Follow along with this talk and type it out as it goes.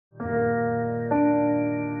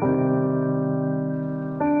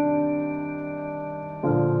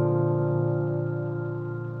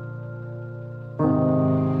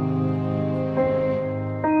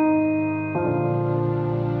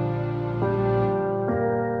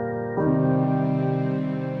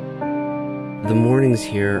The mornings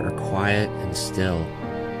here are quiet and still.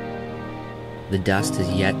 The dust has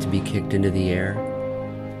yet to be kicked into the air,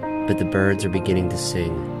 but the birds are beginning to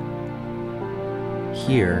sing.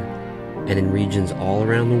 Here, and in regions all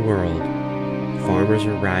around the world, farmers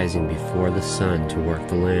are rising before the sun to work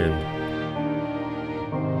the land.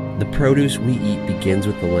 The produce we eat begins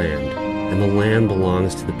with the land, and the land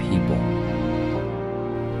belongs to the people.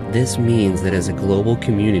 This means that as a global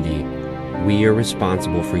community, we are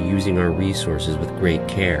responsible for using our resources with great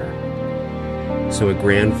care. So a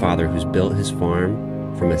grandfather who's built his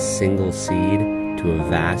farm from a single seed to a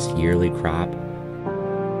vast yearly crop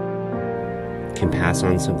can pass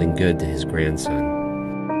on something good to his grandson.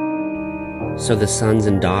 So the sons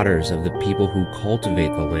and daughters of the people who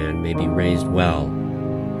cultivate the land may be raised well,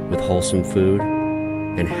 with wholesome food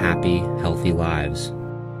and happy, healthy lives.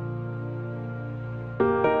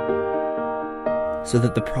 So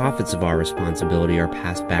that the profits of our responsibility are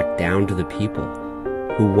passed back down to the people,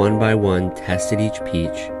 who one by one tested each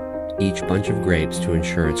peach, each bunch of grapes to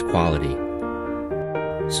ensure its quality.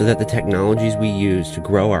 So that the technologies we use to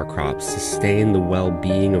grow our crops sustain the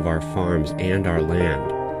well-being of our farms and our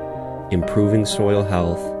land, improving soil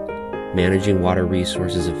health, managing water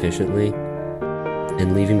resources efficiently,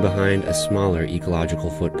 and leaving behind a smaller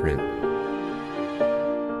ecological footprint.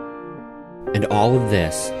 And all of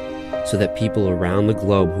this so that people around the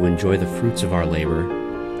globe who enjoy the fruits of our labor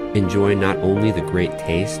enjoy not only the great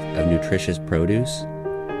taste of nutritious produce,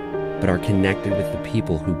 but are connected with the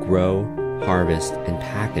people who grow, harvest, and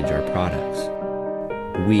package our products.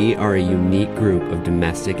 We are a unique group of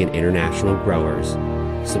domestic and international growers,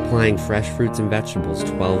 supplying fresh fruits and vegetables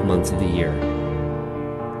 12 months of the year.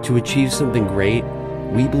 To achieve something great,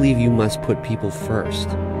 we believe you must put people first.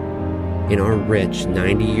 In our rich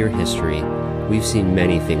 90-year history, we've seen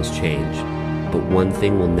many things change, but one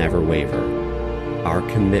thing will never waver: our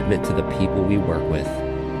commitment to the people we work with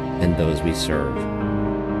and those we serve.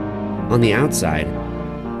 On the outside,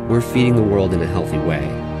 we're feeding the world in a healthy way,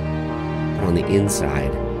 but on the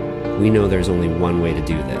inside, we know there's only one way to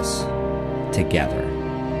do this: together.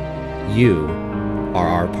 You are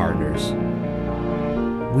our partners.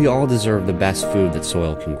 We all deserve the best food that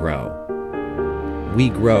soil can grow. We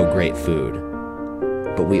grow great food,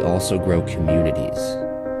 but we also grow communities.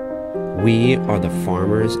 We are the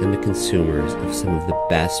farmers and the consumers of some of the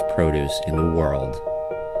best produce in the world.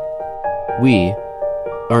 We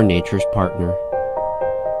are nature's partner.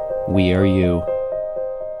 We are you.